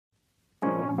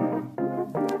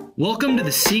Welcome to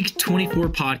the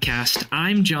SEEK24 podcast.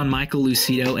 I'm John Michael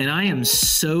Lucido, and I am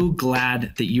so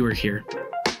glad that you are here.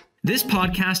 This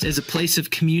podcast is a place of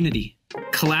community,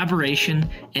 collaboration,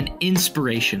 and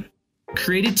inspiration,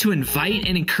 created to invite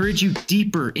and encourage you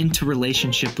deeper into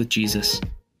relationship with Jesus.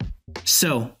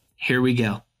 So, here we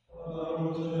go.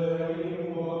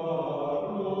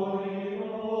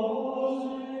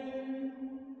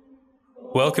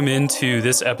 Welcome into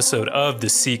this episode of the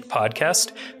SEEK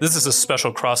podcast. This is a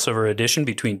special crossover edition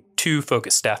between two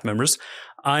Focus staff members.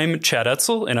 I'm Chad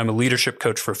Etzel, and I'm a leadership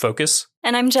coach for Focus.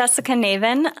 And I'm Jessica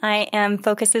Naven. I am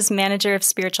Focus's Manager of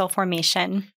Spiritual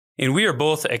Formation. And we are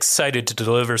both excited to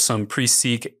deliver some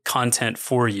pre-SEEK content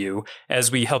for you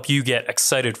as we help you get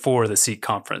excited for the SEEK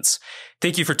conference.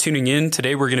 Thank you for tuning in.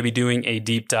 Today, we're going to be doing a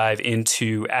deep dive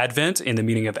into Advent and the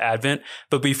meaning of Advent.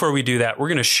 But before we do that, we're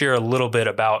going to share a little bit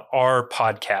about our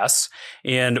podcasts.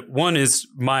 And one is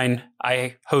mine.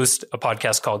 I host a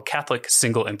podcast called Catholic,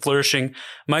 Single, and Flourishing.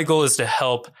 My goal is to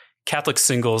help Catholic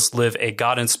singles live a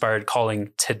God-inspired calling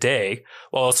today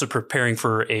while also preparing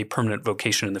for a permanent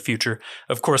vocation in the future.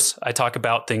 Of course, I talk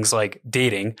about things like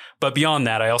dating, but beyond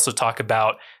that, I also talk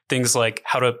about things like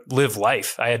how to live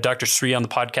life. I had Dr. Sri on the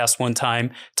podcast one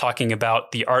time talking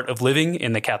about the art of living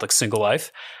in the Catholic single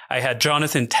life. I had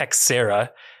Jonathan Texera,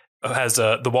 who has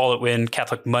the Wallet Win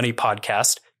Catholic Money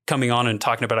podcast, coming on and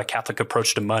talking about a Catholic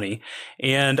approach to money.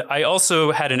 And I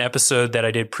also had an episode that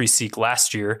I did pre-SEEK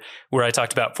last year where I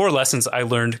talked about 4 lessons I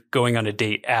learned going on a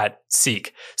date at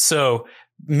SEEK. So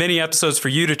many episodes for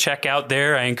you to check out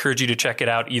there. I encourage you to check it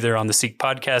out either on the SEEK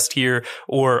podcast here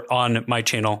or on my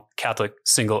channel, Catholic,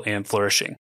 Single, and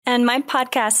Flourishing. And my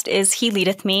podcast is He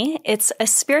Leadeth Me. It's a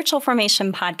spiritual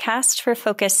formation podcast for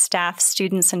Focus staff,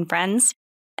 students, and friends.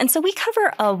 And so we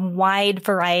cover a wide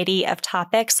variety of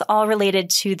topics, all related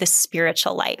to the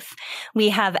spiritual life. We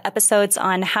have episodes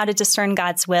on how to discern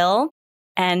God's will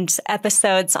and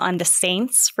episodes on the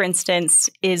saints. For instance,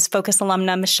 is Focus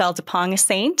alumna Michelle DuPong a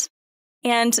saint?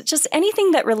 And just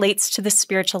anything that relates to the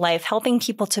spiritual life, helping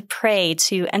people to pray,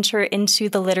 to enter into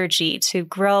the liturgy, to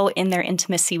grow in their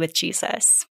intimacy with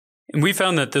Jesus. And we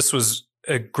found that this was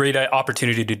a great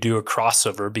opportunity to do a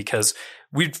crossover because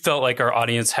we felt like our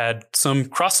audience had some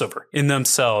crossover in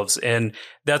themselves. And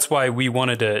that's why we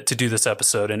wanted to do this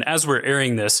episode. And as we're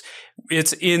airing this,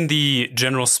 it's in the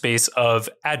general space of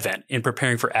Advent, in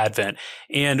preparing for Advent.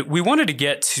 And we wanted to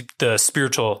get to the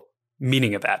spiritual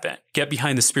meaning of Advent, get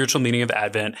behind the spiritual meaning of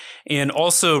Advent, and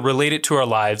also relate it to our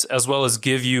lives, as well as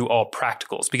give you all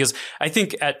practicals. Because I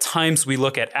think at times we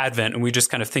look at Advent and we just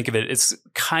kind of think of it, it's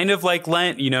kind of like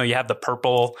Lent. You know, you have the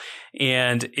purple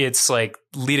and it's like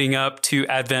leading up to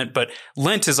Advent, but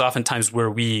Lent is oftentimes where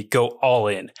we go all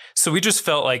in. So we just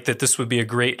felt like that this would be a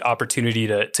great opportunity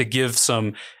to give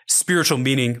some spiritual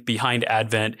meaning behind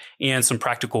Advent and some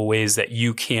practical ways that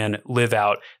you can live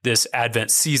out this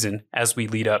Advent season as we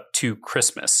lead up to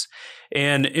Christmas.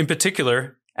 And in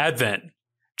particular, Advent.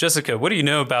 Jessica, what do you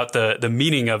know about the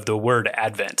meaning of the word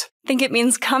Advent? I think it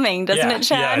means coming, doesn't it,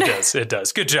 Chad? Yeah, it does. It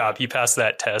does. Good job. You passed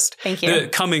that test. Thank you. The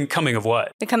coming of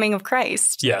what? The coming of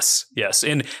Christ. Yes.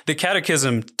 And the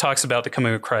Catechism talks about the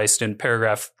coming of Christ in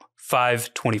paragraph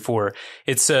 524.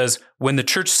 It says, when the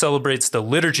church celebrates the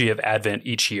liturgy of Advent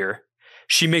each year,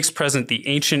 she makes present the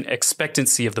ancient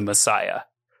expectancy of the Messiah.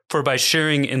 For by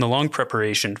sharing in the long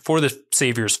preparation for the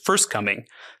Savior's first coming,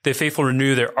 the faithful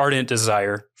renew their ardent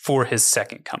desire for his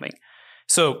second coming.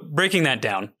 So breaking that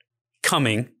down,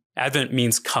 coming, Advent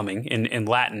means coming in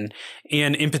Latin.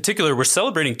 And in particular, we're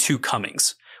celebrating 2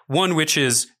 comings. One, which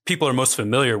is people are most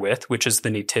familiar with, which is the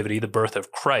nativity, the birth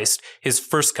of Christ, his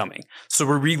first coming. So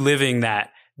we're reliving that,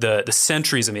 the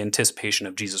centuries of anticipation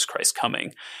of Jesus Christ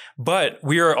coming. But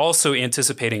we are also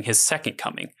anticipating his second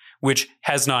coming, which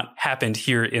has not happened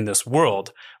here in this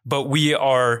world, but we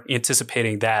are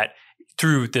anticipating that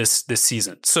through this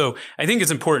season. So I think it's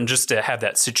important just to have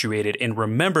that situated and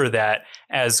remember that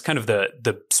as kind of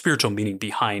the spiritual meaning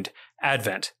behind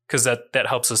Advent, because that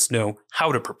helps us know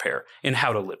how to prepare and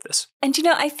how to live this. And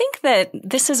I think that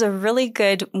this is a really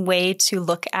good way to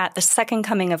look at the second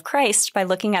coming of Christ by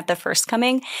looking at the first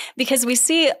coming, because we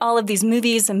see all of these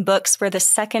movies and books where the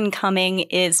second coming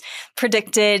is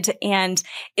predicted and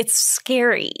it's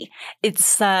scary.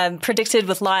 It's predicted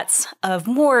with lots of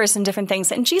wars and different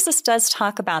things. And Jesus does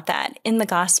talk about that in the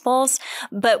Gospels,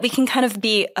 but we can kind of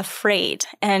be afraid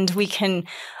and we can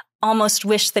almost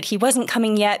wish that he wasn't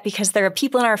coming yet because there are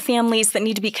people in our families that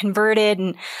need to be converted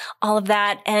and all of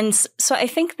that. And so I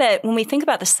think that when we think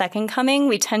about the second coming,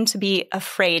 we tend to be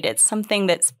afraid. It's something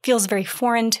that feels very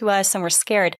foreign to us and we're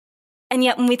scared. And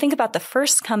yet when we think about the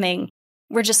first coming,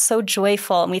 we're just so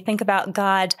joyful. And we think about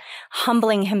God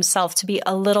humbling himself to be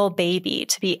a little baby,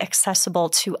 to be accessible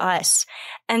to us.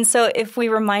 And so if we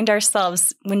remind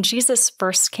ourselves, when Jesus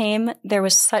first came, there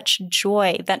was such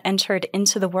joy that entered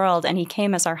into the world, and he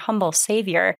came as our humble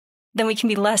savior, then we can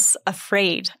be less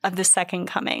afraid of the second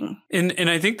coming. And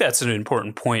I think that's an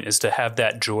important point, is to have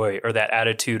that joy or that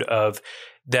attitude of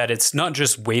that it's not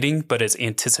just waiting, but it's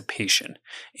anticipation.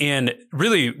 And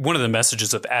really, one of the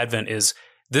messages of Advent is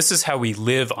this is how we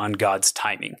live on God's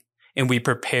timing. And we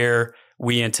prepare,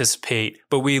 we anticipate,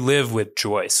 but we live with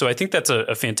joy. So I think that's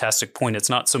a fantastic point. It's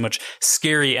not so much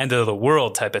scary end of the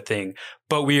world type of thing,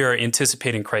 but we are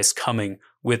anticipating Christ's coming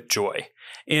with joy.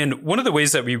 And one of the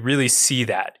ways that we really see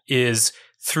that is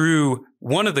through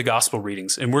one of the gospel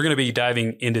readings. And we're going to be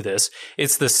diving into this.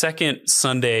 It's the second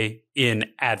Sunday in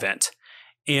Advent.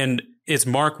 And it's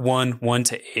Mark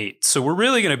 1:1-8. So we're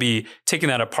really going to be taking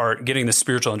that apart, getting the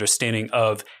spiritual understanding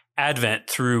of Advent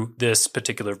through this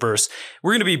particular verse.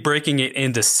 We're going to be breaking it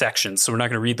into sections. So we're not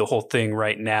going to read the whole thing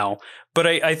right now. But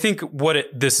I think what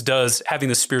this does, having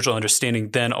the spiritual understanding,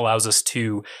 then allows us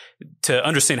to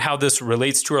understand how this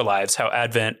relates to our lives, how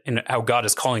Advent and how God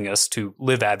is calling us to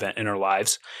live Advent in our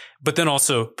lives, but then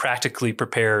also practically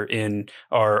prepare in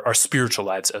our spiritual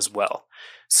lives as well.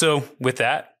 So with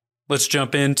that, let's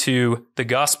jump into the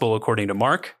gospel according to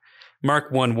Mark. Mark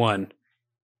 1:1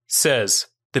 says,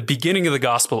 the beginning of the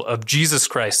gospel of Jesus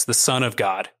Christ, the Son of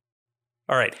God.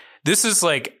 All right, this is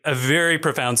like a very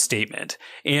profound statement.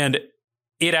 And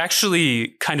it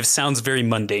actually kind of sounds very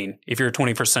mundane. If you're a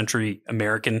 21st century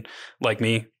American like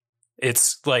me,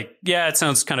 it's like, yeah, it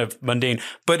sounds kind of mundane.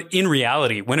 But in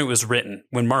reality, when it was written,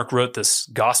 when Mark wrote this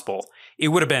gospel, it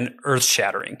would have been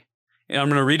earth-shattering. And I'm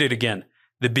going to read it again.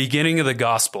 The beginning of the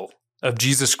gospel of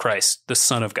Jesus Christ, the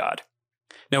Son of God.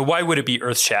 Now, why would it be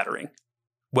earth-shattering?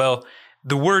 Well,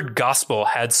 the word gospel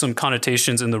had some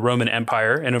connotations in the Roman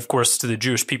Empire, and of course, to the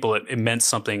Jewish people, it meant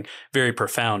something very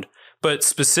profound. But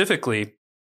specifically,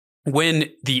 when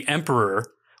the emperor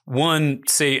won,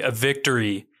 say, a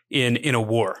victory in a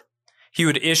war, he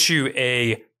would issue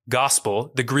a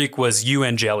gospel. The Greek was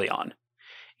euangelion.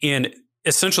 And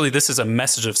essentially, this is a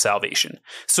message of salvation.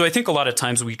 So I think a lot of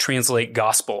times we translate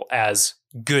gospel as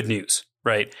good news,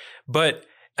 right? But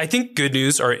I think good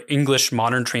news, our English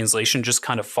modern translation, just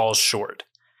kind of falls short.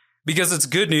 Because it's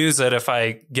good news that if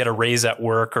I get a raise at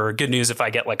work, or good news if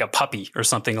I get like a puppy or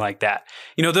something like that.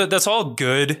 You know, that's all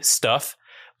good stuff.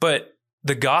 But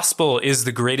the gospel is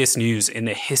the greatest news in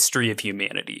the history of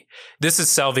humanity. This is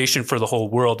salvation for the whole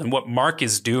world. And what Mark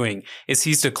is doing is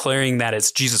he's declaring that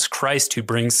it's Jesus Christ who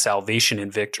brings salvation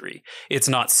and victory. It's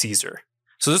not Caesar.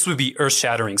 So this would be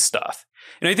earth-shattering stuff.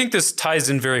 And I think this ties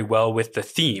in very well with the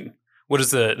theme. What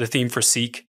is the theme for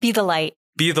Seek? Be the light.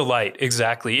 Be the light,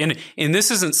 exactly. And this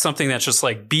isn't something that's just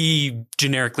like be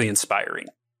generically inspiring.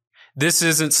 This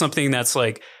isn't something that's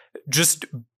like just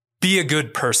be a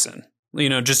good person, you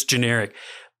know, just generic.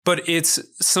 But it's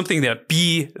something that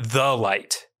be the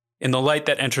light. And the light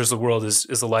that enters the world is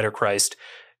the light of Christ.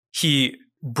 He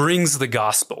brings the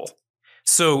gospel.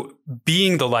 So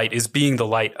being the light is being the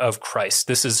light of Christ.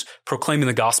 This is proclaiming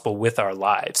the gospel with our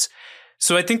lives.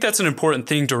 So I think that's an important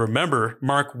thing to remember.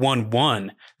 Mark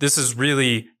 1:1, this is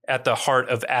really at the heart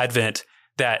of Advent,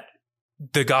 that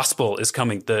the gospel is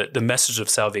coming. The message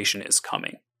of salvation is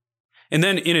coming. And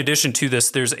then in addition to this,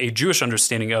 there's a Jewish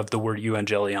understanding of the word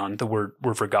euangelion, the word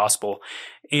for gospel.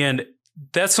 And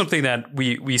that's something that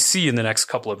we see in the next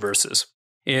couple of verses.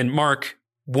 In Mark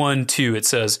 1:2, it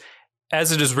says,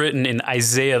 as it is written in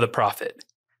Isaiah the prophet,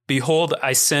 behold,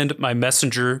 I send my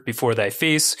messenger before thy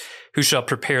face, who shall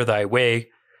prepare thy way.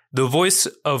 The voice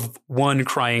of one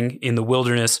crying in the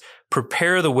wilderness,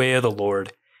 prepare the way of the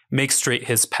Lord, make straight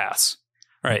his paths.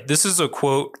 All right, this is a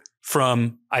quote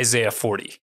from Isaiah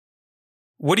 40.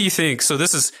 What do you think? So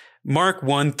this is Mark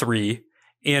 1:3,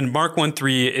 and Mark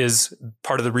 1:3 is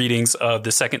part of the readings of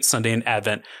the second Sunday in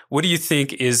Advent. What do you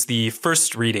think is the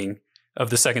first reading of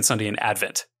the second Sunday in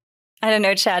Advent? I don't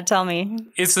know, Chad, tell me.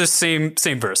 It's the same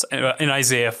verse in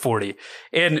Isaiah 40.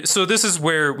 And so this is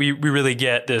where we really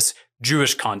get this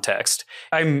Jewish context.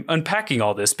 I'm unpacking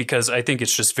all this because I think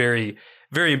it's just very,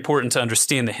 very important to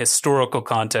understand the historical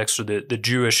context, or the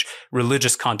Jewish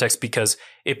religious context, because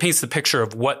it paints the picture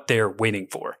of what they're waiting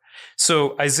for.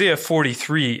 So Isaiah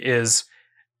 43 is,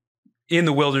 in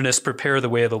the wilderness, prepare the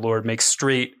way of the Lord, make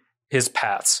straight his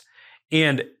paths.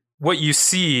 And what you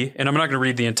see, and I'm not going to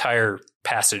read the entire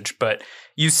passage, but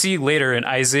you see later in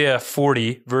Isaiah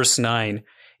 40, verse 9,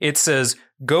 it says,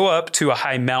 go up to a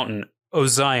high mountain, O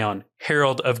Zion,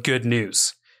 herald of good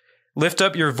news. Lift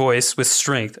up your voice with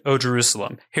strength, O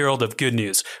Jerusalem, herald of good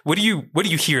news. What do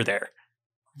you hear there?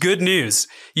 good news.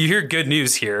 You hear good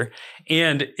news here,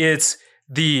 and it's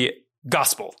the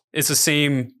gospel. It's the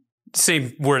same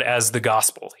word as the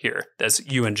gospel here, as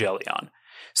euangelion.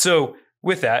 So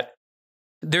with that,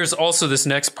 there's also this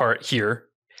next part here.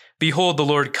 Behold, the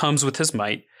Lord comes with his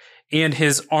might, and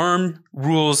his arm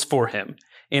rules for him,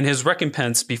 and his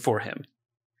recompense before him.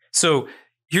 So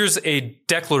here's a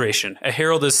declaration. A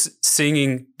herald is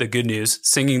singing the good news,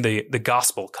 singing the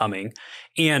gospel coming,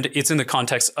 and it's in the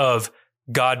context of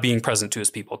God being present to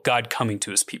his people, God coming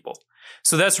to his people.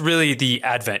 So that's really the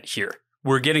Advent here.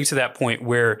 We're getting to that point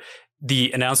where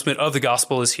the announcement of the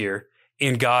gospel is here,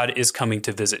 and God is coming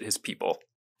to visit his people.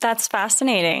 That's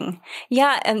fascinating.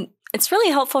 Yeah, and it's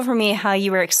really helpful for me how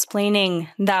you were explaining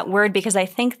that word, because I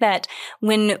think that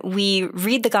when we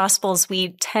read the Gospels,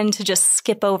 we tend to just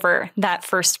skip over that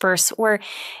first verse. Or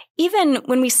even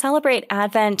when we celebrate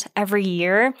Advent every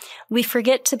year, we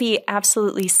forget to be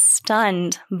absolutely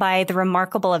stunned by the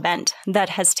remarkable event that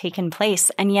has taken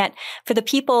place. And yet, for the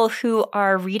people who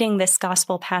are reading this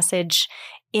Gospel passage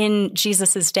in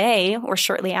Jesus's day or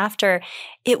shortly after,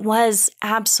 it was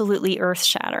absolutely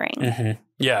earth-shattering. Mm-hmm.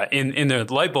 Yeah, and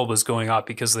the light bulb was going off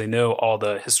because they know all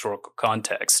the historical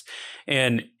context.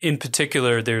 And in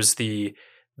particular, there's the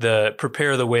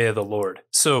prepare the way of the Lord.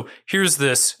 So here's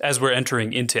this, as we're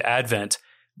entering into Advent,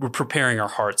 we're preparing our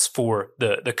hearts for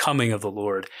the coming of the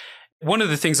Lord. One of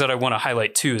the things that I want to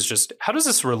highlight too is just how does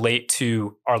this relate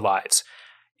to our lives?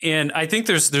 And I think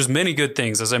there's many good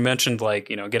things, as I mentioned, like,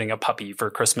 getting a puppy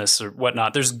for Christmas or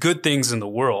whatnot. There's good things in the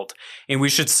world, and we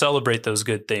should celebrate those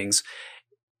good things.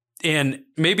 And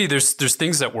maybe there's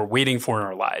things that we're waiting for in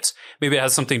our lives. Maybe it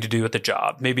has something to do with the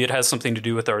job. Maybe it has something to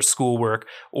do with our schoolwork,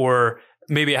 or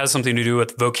maybe it has something to do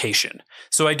with vocation.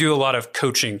 So I do a lot of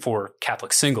coaching for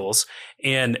Catholic singles,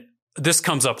 and this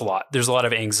comes up a lot. There's a lot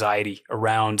of anxiety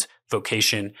around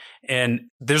vocation, and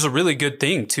there's a really good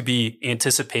thing to be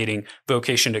anticipating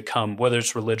vocation to come, whether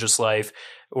it's religious life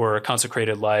or a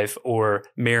consecrated life or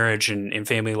marriage and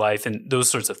family life and those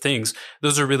sorts of things.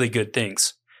 Those are really good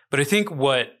things. But I think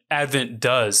what Advent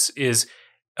does is,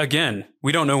 again,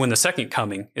 we don't know when the second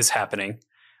coming is happening.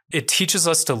 It teaches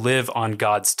us to live on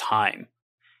God's time.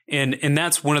 And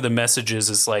that's one of the messages,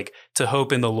 is like to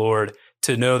hope in the Lord,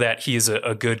 to know that he is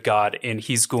a good God, and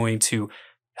he's going to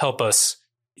help us,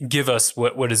 give us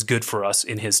what is good for us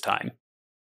in his time.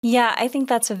 Yeah, I think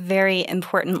that's a very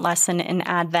important lesson in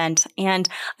Advent. And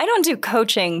I don't do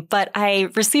coaching, but I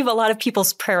receive a lot of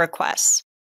people's prayer requests.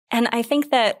 And I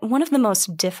think that one of the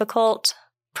most difficult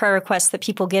prayer requests that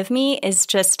people give me is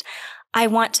just, I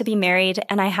want to be married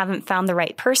and I haven't found the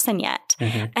right person yet.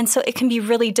 Mm-hmm. And so it can be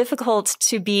really difficult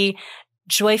to be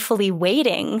joyfully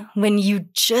waiting when you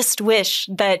just wish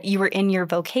that you were in your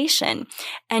vocation.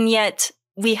 And yet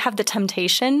we have the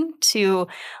temptation to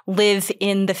live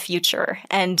in the future.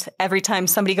 And every time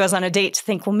somebody goes on a date, to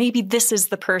think, well, maybe this is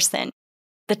the person.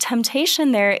 The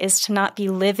temptation there is to not be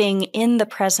living in the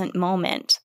present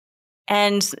moment.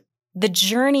 And the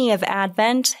journey of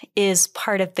Advent is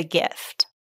part of the gift.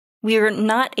 We are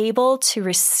not able to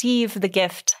receive the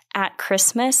gift at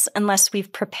Christmas unless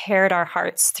we've prepared our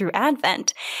hearts through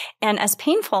Advent. And as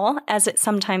painful as it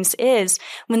sometimes is,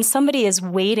 when somebody is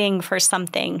waiting for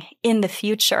something in the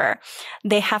future,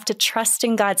 they have to trust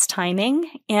in God's timing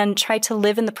and try to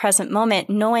live in the present moment,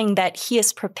 knowing that he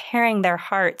is preparing their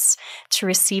hearts to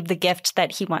receive the gift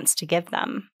that he wants to give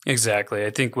them. Exactly.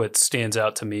 I think what stands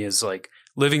out to me is like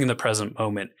living in the present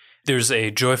moment. There's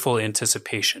a joyful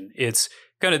anticipation. It's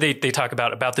kind of, they talk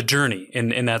about the journey.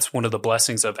 And that's one of the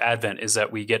blessings of Advent, is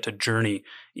that we get to journey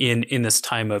in this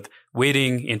time of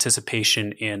waiting,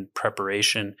 anticipation, and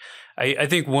preparation. I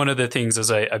think one of the things, as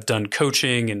I've done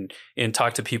coaching and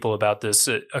talked to people about this,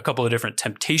 a couple of different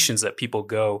temptations that people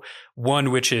go, one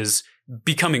which is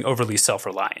becoming overly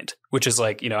self-reliant, which is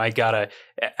like, I gotta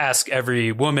ask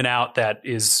every woman out that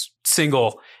is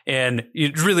single, and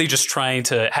really just trying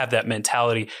to have that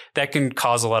mentality that can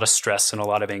cause a lot of stress and a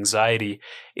lot of anxiety.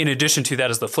 In addition to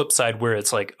that is the flip side, where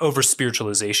it's like over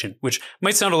spiritualization, which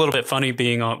might sound a little bit funny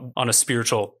being on a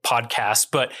spiritual podcast,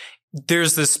 but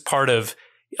there's this part of,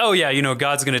 oh yeah,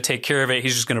 God's going to take care of it.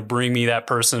 He's just going to bring me that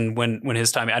person when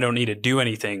his time, I don't need to do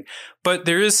anything. But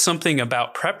there is something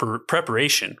about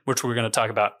preparation, which we're going to talk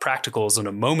about practicals in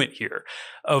a moment here,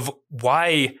 of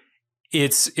why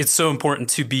it's so important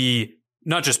to be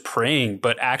not just praying,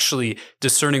 but actually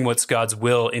discerning what's God's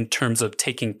will in terms of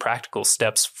taking practical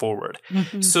steps forward.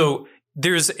 Mm-hmm. So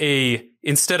there's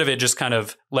instead of it just kind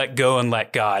of let go and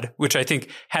let God, which I think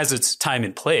has its time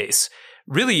and place,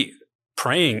 really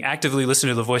praying, actively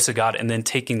listening to the voice of God, and then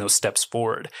taking those steps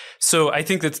forward. So I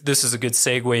think that this is a good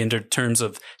segue into terms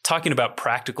of talking about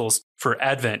practicals for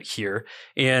Advent here,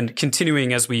 and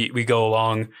continuing as we go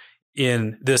along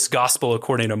in this gospel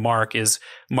according to Mark is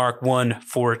Mark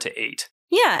 1:4-8.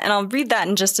 Yeah, and I'll read that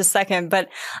in just a second, but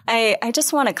I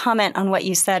just want to comment on what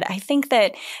you said. I think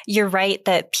that you're right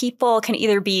that people can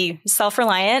either be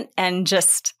self-reliant and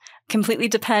just completely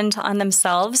depend on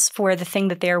themselves for the thing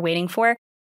that they're waiting for,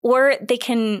 or they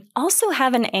can also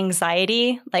have an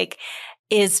anxiety, like,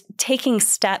 is taking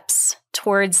steps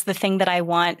towards the thing that I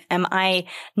want. Am I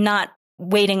not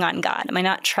waiting on God? Am I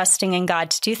not trusting in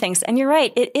God to do things? And you're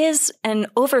right, it is an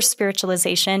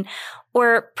over-spiritualization,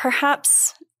 or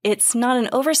perhaps it's not an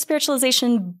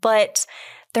over-spiritualization, but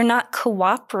they're not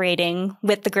cooperating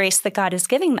with the grace that God is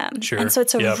giving them. Sure. And so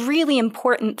it's a really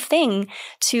important thing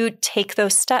to take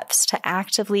those steps to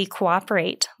actively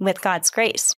cooperate with God's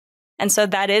grace. And so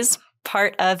that is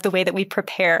part of the way that we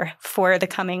prepare for the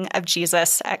coming of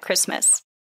Jesus at Christmas.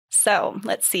 So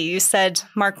let's see, you said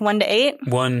Mark 1-8?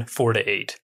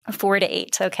 1:4-8.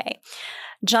 4-8, okay.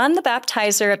 John the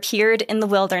Baptizer appeared in the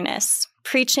wilderness,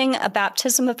 preaching a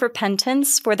baptism of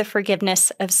repentance for the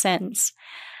forgiveness of sins.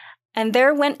 And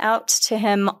there went out to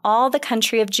him all the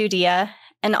country of Judea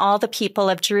and all the people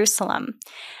of Jerusalem.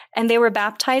 And they were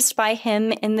baptized by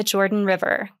him in the Jordan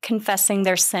River, confessing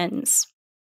their sins.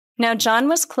 Now John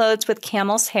was clothed with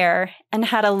camel's hair and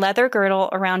had a leather girdle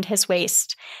around his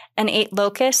waist, and ate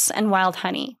locusts and wild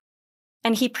honey.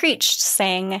 And he preached,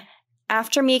 saying,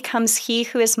 "After me comes he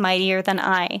who is mightier than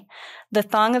I, the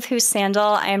thong of whose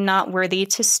sandal I am not worthy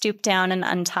to stoop down and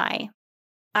untie.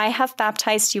 I have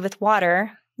baptized you with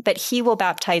water, but he will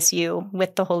baptize you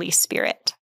with the Holy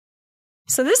Spirit."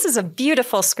 So this is a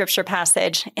beautiful scripture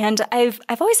passage, and I've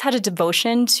always had a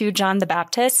devotion to John the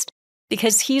Baptist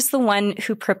because he's the one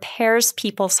who prepares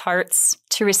people's hearts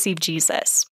to receive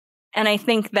Jesus. And I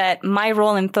think that my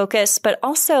role and focus, but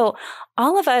also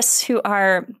all of us who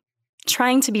are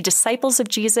trying to be disciples of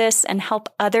Jesus and help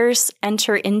others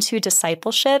enter into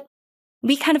discipleship,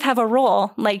 we kind of have a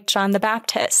role like John the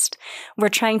Baptist. We're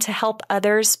trying to help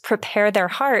others prepare their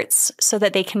hearts so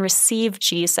that they can receive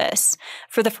Jesus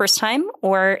for the first time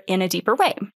or in a deeper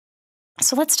way.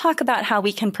 So let's talk about how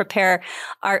we can prepare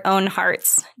our own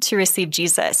hearts to receive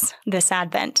Jesus this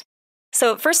Advent.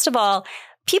 So first of all,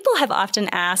 people have often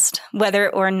asked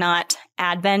whether or not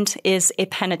Advent is a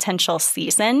penitential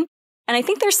season. And I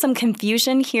think there's some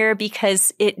confusion here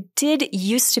because it did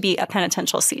used to be a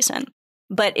penitential season,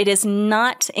 but it is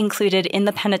not included in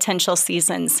the penitential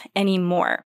seasons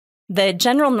anymore. The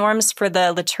general norms for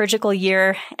the liturgical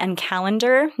year and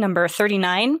calendar, number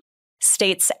 39,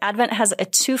 states Advent has a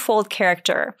twofold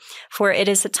character, for it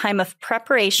is a time of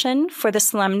preparation for the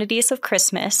solemnities of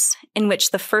Christmas, in which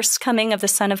the first coming of the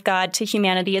Son of God to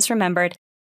humanity is remembered,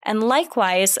 and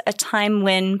likewise a time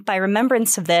when, by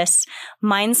remembrance of this,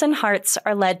 minds and hearts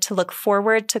are led to look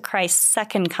forward to Christ's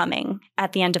second coming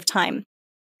at the end of time.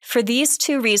 For these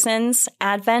two reasons,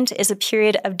 Advent is a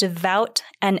period of devout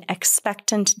and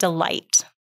expectant delight.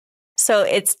 So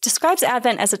it describes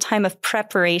Advent as a time of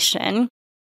preparation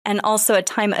and also a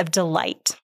time of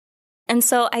delight. And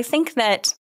so I think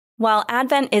that while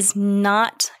Advent is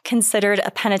not considered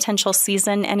a penitential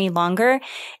season any longer,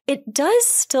 it does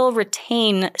still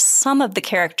retain some of the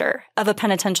character of a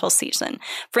penitential season.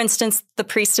 For instance, the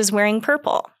priest is wearing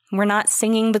purple. We're not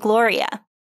singing the Gloria.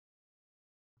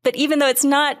 But even though it's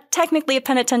not technically a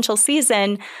penitential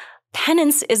season,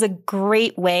 penance is a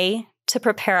great way to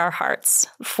prepare our hearts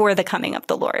for the coming of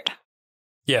the Lord.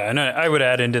 Yeah, and I would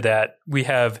add into that, we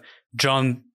have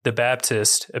John the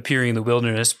Baptist appearing in the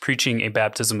wilderness, preaching a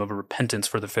baptism of repentance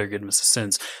for the forgiveness of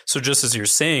sins. So just as you're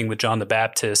saying with John the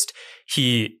Baptist,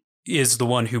 he is the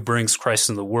one who brings Christ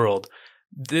into the world.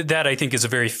 That, I think, is a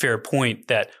very fair point,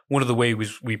 that one of the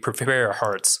ways we prepare our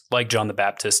hearts, like John the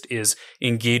Baptist, is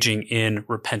engaging in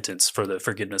repentance for the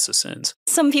forgiveness of sins.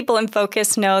 Some people in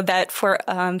Focus know that for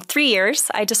 3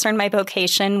 years, I discerned my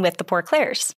vocation with the Poor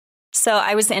Clares. So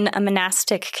I was in a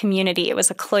monastic community. It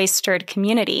was a cloistered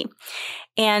community.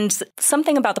 And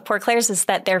something about the Poor Clares is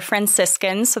that they're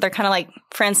Franciscans, so they're kind of like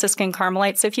Franciscan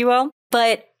Carmelites, if you will.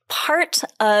 But part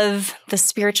of the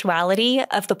spirituality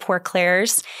of the Poor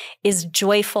Clares is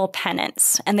joyful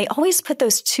penance. And they always put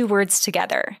those two words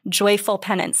together, joyful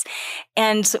penance.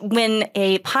 And when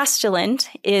a postulant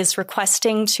is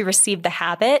requesting to receive the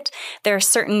habit, there are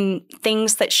certain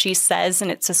things that she says, and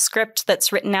it's a script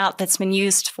that's written out that's been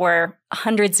used for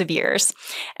hundreds of years.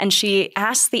 And she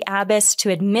asks the abbess to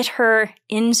admit her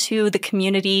into the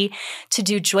community to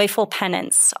do joyful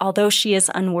penance, although she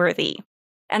is unworthy.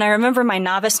 And I remember my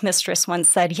novice mistress once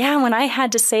said, yeah, when I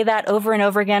had to say that over and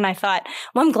over again, I thought,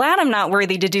 well, I'm glad I'm not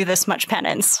worthy to do this much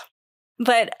penance.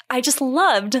 But I just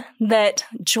loved that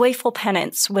joyful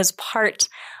penance was part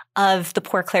of the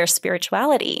Poor Clare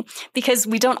spirituality, because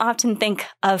we don't often think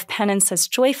of penance as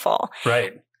joyful.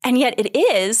 Right. And yet it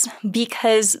is,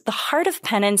 because the heart of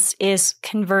penance is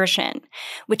conversion,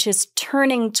 which is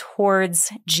turning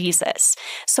towards Jesus.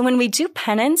 So when we do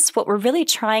penance, what we're really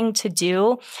trying to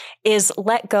do is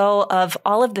let go of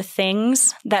all of the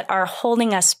things that are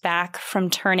holding us back from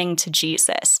turning to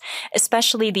Jesus,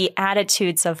 especially the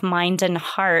attitudes of mind and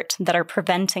heart that are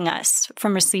preventing us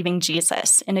from receiving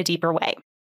Jesus in a deeper way.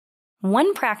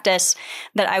 One practice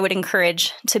that I would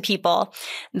encourage to people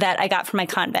that I got from my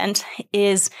convent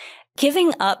is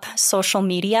giving up social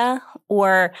media,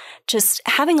 or just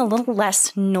having a little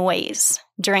less noise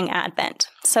during Advent.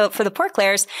 So for the Poor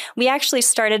Clares, we actually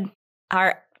started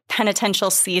our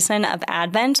penitential season of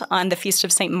Advent on the Feast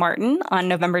of St. Martin on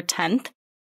November 10th.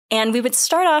 And we would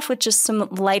start off with just some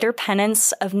lighter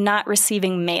penance of not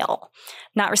receiving mail,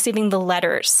 not receiving the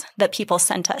letters that people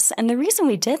sent us. And the reason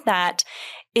we did that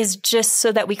is just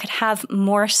so that we could have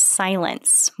more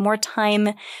silence, more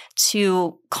time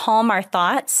to calm our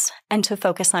thoughts and to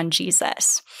focus on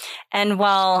Jesus. And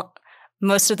while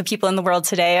most of the people in the world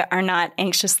today are not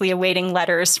anxiously awaiting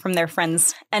letters from their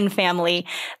friends and family,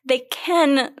 they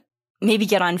can maybe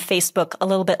get on Facebook a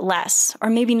little bit less, or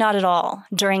maybe not at all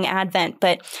during Advent.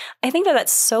 But I think that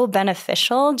that's so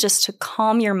beneficial, just to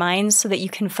calm your mind so that you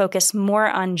can focus more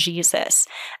on Jesus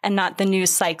and not the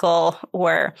news cycle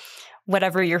or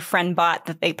whatever your friend bought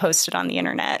that they posted on the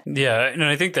internet. Yeah, and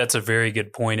I think that's a very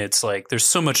good point. It's like there's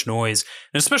so much noise,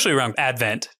 and especially around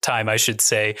Advent time, I should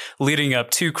say, leading up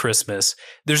to Christmas,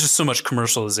 there's just so much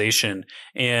commercialization.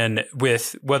 And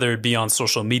with whether it be on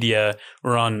social media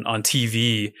or on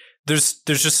TV, there's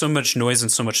just so much noise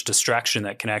and so much distraction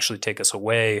that can actually take us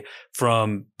away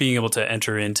from being able to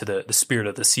enter into the spirit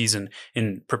of the season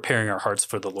in preparing our hearts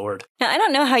for the Lord. Now, I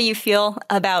don't know how you feel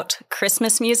about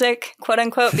Christmas music, quote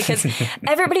unquote, because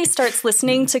everybody starts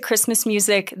listening to Christmas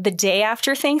music the day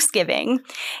after Thanksgiving.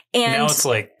 And now it's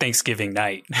like Thanksgiving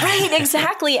night. Right,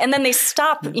 exactly. And then they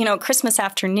stop, Christmas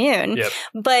afternoon. Yep.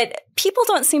 But people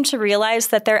don't seem to realize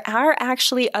that there are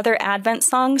actually other Advent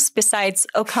songs besides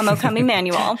O Come,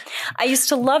 Emmanuel. I used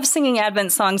to love singing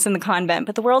Advent songs in the convent,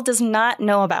 but the world does not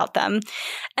know about them.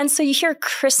 And so you hear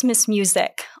Christmas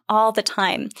music all the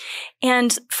time.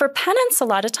 And for penance, a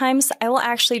lot of times I will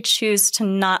actually choose to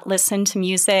not listen to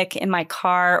music in my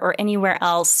car or anywhere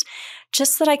else,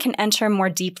 just so that I can enter more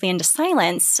deeply into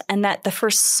silence, and that the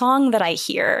first song that I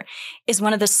hear is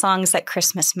one of the songs at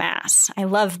Christmas Mass. I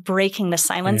love breaking the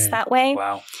silence that way.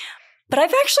 Wow. But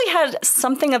I've actually had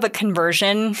something of a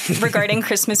conversion regarding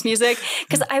Christmas music,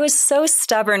 because I was so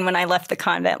stubborn when I left the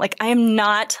convent. Like, I am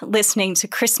not listening to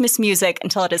Christmas music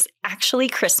until it is actually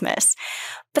Christmas.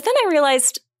 But then I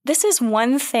realized this is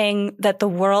one thing that the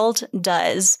world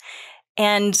does,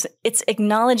 and it's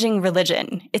acknowledging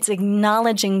religion. It's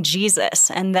acknowledging Jesus,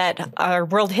 and that our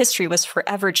world history was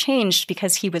forever changed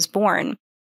because he was born.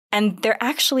 And they're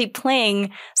actually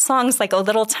playing songs like O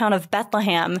Little Town of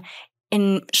Bethlehem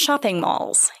in shopping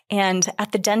malls and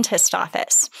at the dentist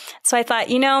office. So I thought,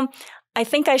 I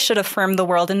think I should affirm the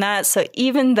world in that. So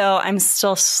even though I'm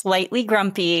still slightly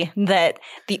grumpy that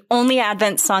the only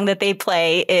Advent song that they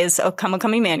play is O Come,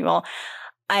 Emmanuel,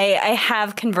 I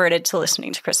have converted to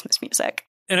listening to Christmas music.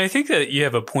 And I think that you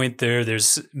have a point there.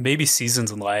 There's maybe seasons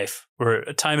in life or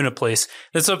a time and a place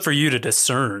that's up for you to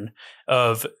discern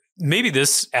of maybe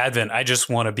this Advent, I just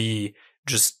want to be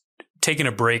just taking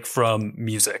a break from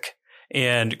music,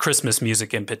 and Christmas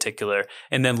music in particular,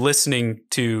 and then listening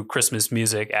to Christmas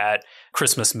music at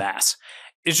Christmas Mass.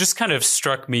 It just kind of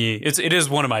struck me. It is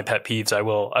one of my pet peeves. I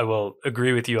will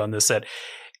agree with you on this, that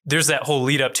there's that whole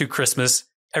lead up to Christmas.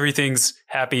 Everything's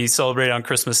happy, celebrate on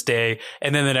Christmas Day.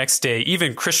 And then the next day,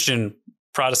 even Christian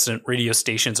Protestant radio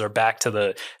stations are back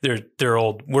to their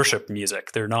old worship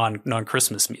music, their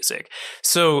non-Christmas music.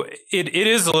 So it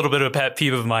is a little bit of a pet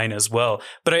peeve of mine as well.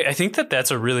 But I think that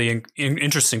that's a really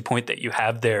interesting point that you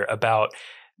have there about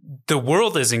the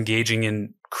world is engaging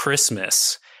in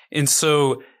Christmas. And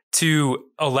so to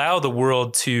allow the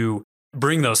world to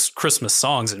bring those Christmas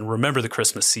songs and remember the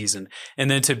Christmas season,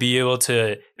 and then to be able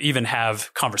to even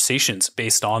have conversations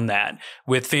based on that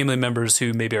with family members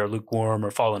who maybe are lukewarm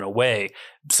or fallen away.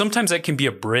 Sometimes that can be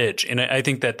a bridge. And I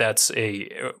think that that's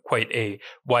quite a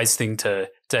wise thing to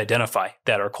to identify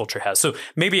that our culture has. So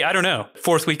maybe, I don't know,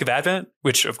 fourth week of Advent,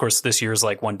 which of course this year is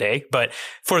like one day, but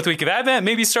fourth week of Advent,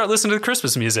 maybe start listening to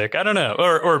Christmas music. I don't know.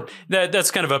 Or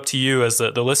that's kind of up to you as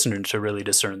the listener to really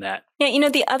discern that. Yeah,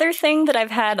 the other thing that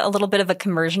I've had a little bit of a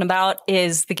conversion about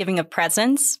is the giving of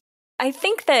presents. I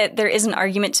think that there is an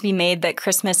argument to be made that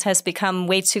Christmas has become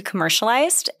way too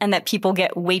commercialized and that people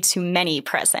get way too many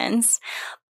presents.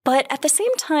 But at the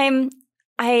same time,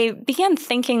 I began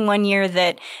thinking one year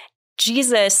that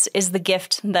Jesus is the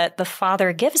gift that the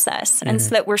Father gives us. And so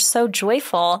that we're so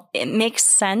joyful, it makes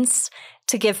sense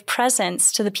to give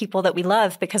presents to the people that we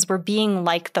love because we're being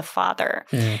like the Father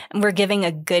and we're giving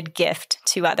a good gift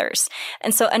to others.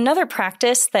 And so another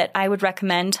practice that I would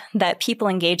recommend that people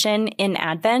engage in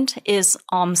Advent is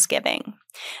almsgiving.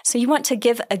 So you want to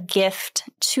give a gift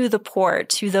to the poor,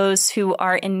 to those who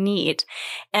are in need.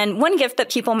 And one gift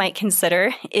that people might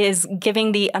consider is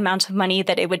giving the amount of money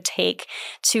that it would take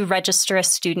to register a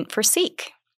student for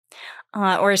SEEK.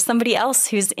 Or somebody else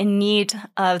who's in need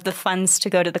of the funds to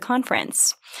go to the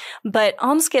conference. But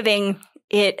almsgiving,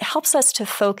 it helps us to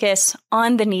focus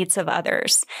on the needs of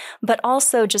others, but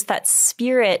also just that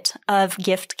spirit of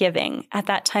gift giving at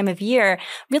that time of year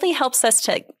really helps us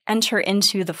to enter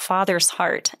into the Father's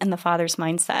heart and the Father's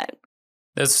mindset.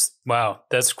 That's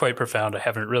quite profound. I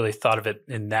haven't really thought of it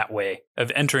in that way,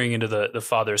 of entering into the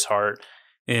Father's heart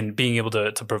and being able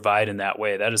to provide in that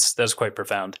way. That's quite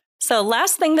profound. So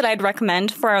last thing that I'd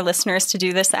recommend for our listeners to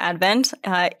do this Advent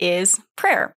is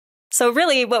prayer. So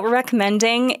really what we're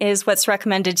recommending is what's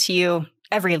recommended to you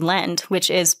every Lent,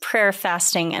 which is prayer,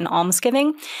 fasting, and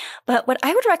almsgiving. But what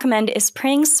I would recommend is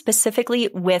praying specifically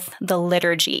with the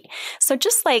liturgy. So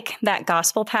just like that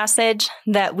gospel passage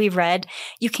that we read,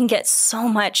 you can get so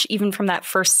much even from that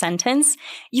first sentence.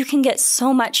 You can get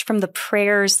so much from the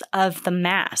prayers of the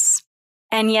Mass.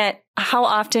 And yet, how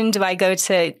often do I go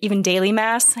to even daily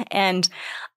Mass and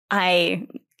I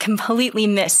completely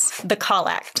miss the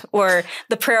collect or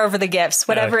the prayer over the gifts,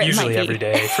 whatever it might be. Usually every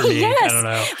day for me. Yes. I don't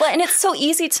know. Well, and it's so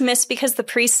easy to miss because the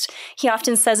priest, he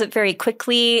often says it very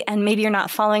quickly and maybe you're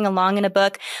not following along in a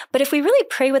book. But if we really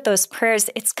pray with those prayers,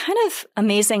 it's kind of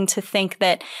amazing to think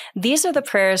that these are the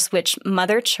prayers which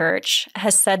Mother Church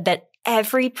has said that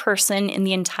every person in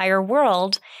the entire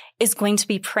world is going to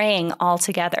be praying all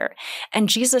together. And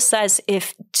Jesus says,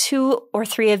 if 2 or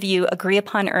 3 of you agree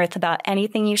upon earth about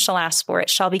anything you shall ask for,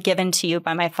 it shall be given to you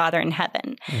by my Father in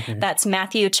heaven. That's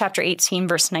Matthew chapter 18,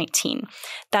 verse 19.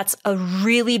 That's a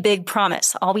really big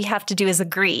promise. All we have to do is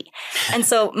agree. And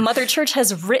so Mother Church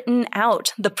has written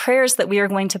out the prayers that we are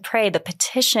going to pray, the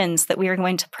petitions that we are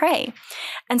going to pray.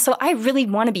 And so I really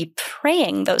want to be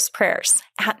praying those prayers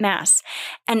at Mass.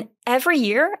 And every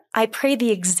year I pray the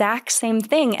exact same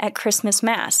thing at Christmas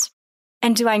Mass.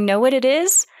 And do I know what it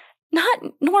is? Not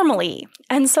normally.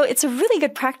 And so it's a really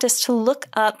good practice to look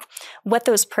up what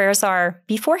those prayers are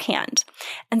beforehand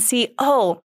and see,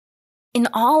 in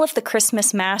all of the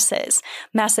Christmas Masses,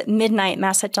 Mass at midnight,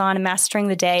 Mass at dawn, and Mass during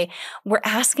the day, we're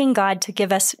asking God to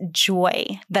give us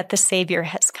joy that the Savior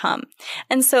has come.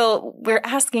 And so we're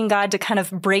asking God to kind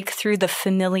of break through the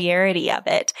familiarity of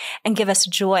it and give us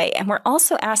joy. And we're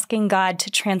also asking God to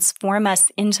transform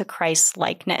us into Christ's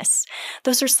likeness.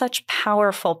 Those are such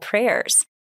powerful prayers.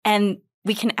 And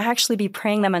we can actually be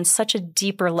praying them on such a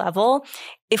deeper level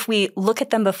if we look at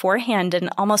them beforehand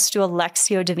and almost do a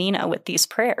Lectio Divina with these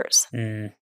prayers.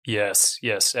 Yes,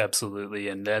 absolutely.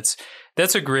 And that's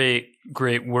a great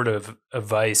word of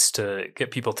advice to get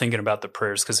people thinking about the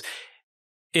prayers, because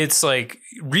it's like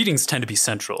readings tend to be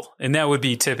central. And that would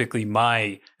be typically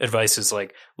my advice is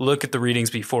like, look at the readings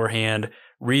beforehand,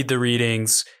 read the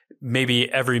readings,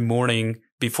 maybe every morning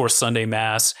before Sunday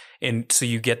Mass. And so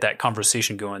you get that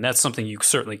conversation going. That's something you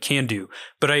certainly can do.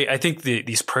 But I think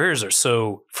these prayers are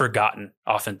so forgotten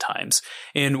oftentimes.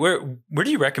 And where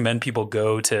do you recommend people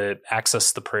go to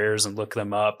access the prayers and look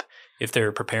them up if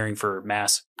they're preparing for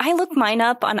Mass? I look mine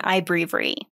up on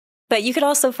iBreviary. But you could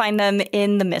also find them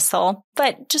in the Missal.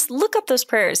 But just look up those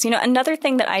prayers. Another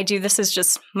thing that I do, this is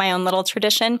just my own little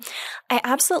tradition. I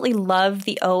absolutely love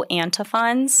the O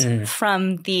antiphons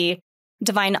from the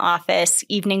Divine Office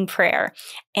evening prayer.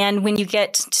 And when you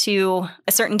get to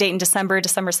a certain date in December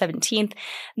 17th,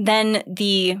 then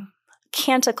the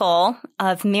Canticle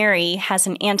of Mary has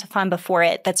an antiphon before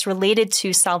it that's related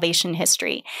to salvation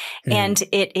history. And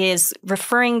it is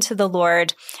referring to the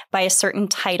Lord by a certain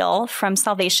title from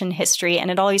salvation history.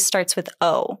 And it always starts with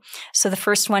O. So the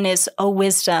first one is, O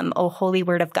wisdom, O holy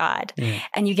word of God.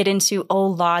 And you get into O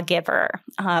lawgiver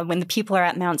when the people are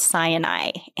at Mount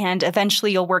Sinai. And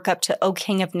eventually you'll work up to O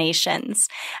King of nations.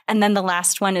 And then the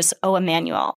last one is O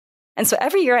Emmanuel. And so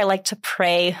every year I like to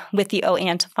pray with the O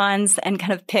antiphons and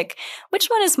kind of pick which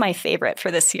one is my favorite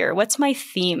for this year? What's my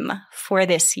theme for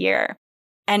this year?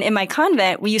 And in my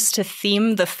convent, we used to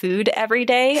theme the food every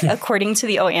day according to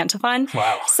the O antiphon.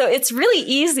 Wow. So it's really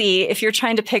easy if you're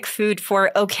trying to pick food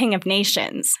for O King of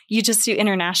Nations. You just do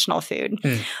international food.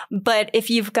 But if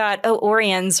you've got O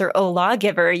Oriens or O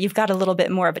Lawgiver, you've got a little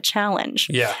bit more of a challenge.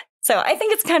 Yeah. So I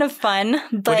think it's kind of fun.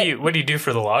 But what do you do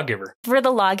for the lawgiver? For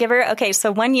the lawgiver, okay,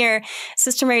 so one year,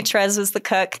 Sister Mary Therese was the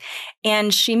cook,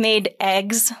 and she made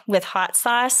eggs with hot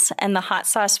sauce, and the hot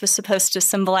sauce was supposed to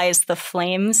symbolize the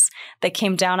flames that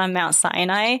came down on Mount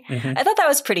Sinai. I thought that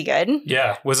was pretty good.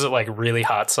 Yeah. Was it like really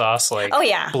hot sauce? Like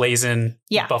blazing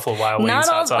Buffalo Wild Wings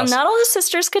hot sauce? Not all the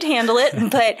sisters could handle it,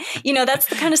 but, that's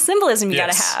the kind of symbolism you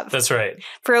got to have. That's right.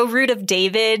 For a root of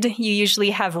David, you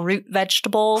usually have root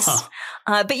vegetables,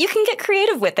 but you can get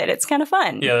creative with it. It's kind of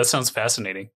fun. Yeah, that sounds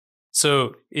fascinating.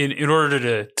 So in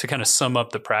order to kind of sum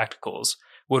up the practicals,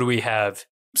 what do we have?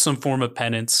 Some form of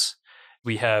penance.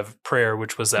 We have prayer,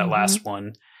 which was that last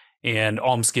one, and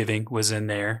almsgiving was in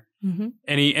there.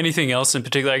 Anything else in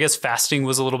particular? I guess fasting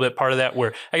was a little bit part of that,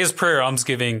 where I guess prayer,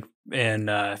 almsgiving, and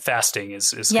fasting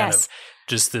is kind of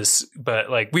just this, but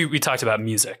like we talked about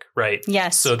music, right?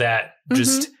 Yes. So that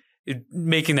just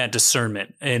making that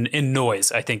discernment and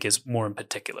noise, I think, is more in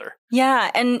particular. Yeah.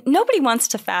 And nobody wants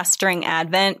to fast during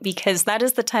Advent because that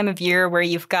is the time of year where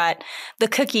you've got the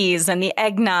cookies and the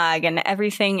eggnog and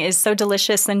everything is so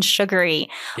delicious and sugary.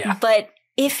 Yeah. But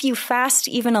if you fast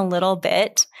even a little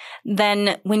bit,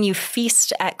 then when you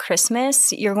feast at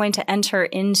Christmas, you're going to enter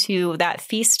into that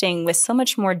feasting with so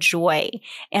much more joy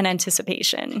and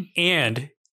anticipation.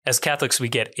 And as Catholics, we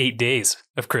get 8 days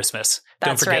of Christmas.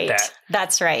 Don't forget that.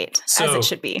 That's right. So as it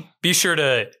should be. Be sure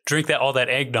to drink all that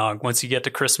eggnog once you get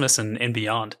to Christmas and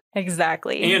beyond.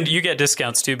 Exactly. And you get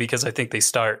discounts too, because I think they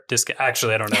start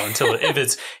actually, I don't know if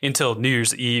it's until New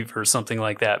Year's Eve or something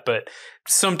like that. But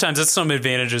sometimes it's some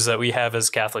advantages that we have as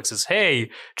Catholics is,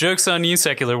 hey, joke's on you,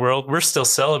 secular world. We're still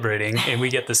celebrating and we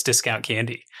get this discount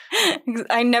candy.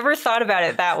 I never thought about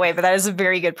it that way, but that is a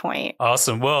very good point.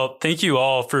 Awesome. Well, thank you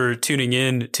all for tuning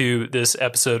in to this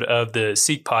episode of the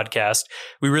SEEK podcast.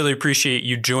 We really appreciate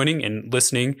you joining and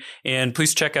listening. And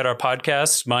please check out our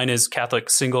podcast. Mine is Catholic,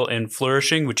 Single, and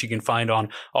Flourishing, which you can find on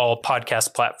all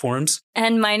podcast platforms.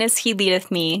 And mine is He Leadeth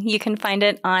Me. You can find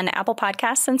it on Apple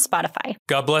Podcasts and Spotify.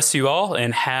 God bless you all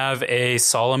and have a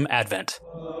solemn Advent.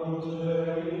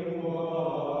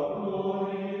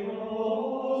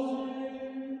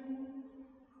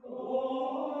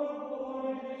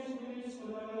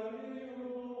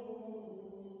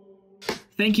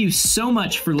 Thank you so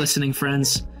much for listening,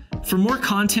 friends. For more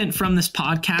content from this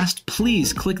podcast,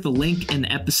 please click the link in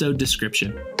the episode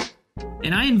description.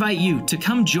 And I invite you to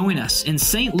come join us in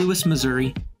St. Louis,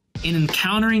 Missouri, in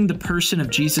encountering the person of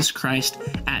Jesus Christ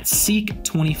at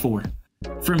SEEK24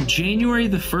 from January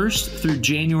the 1st through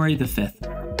January the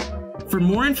 5th. For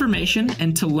more information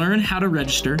and to learn how to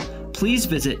register, please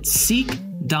visit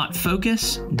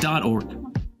seek.focus.org.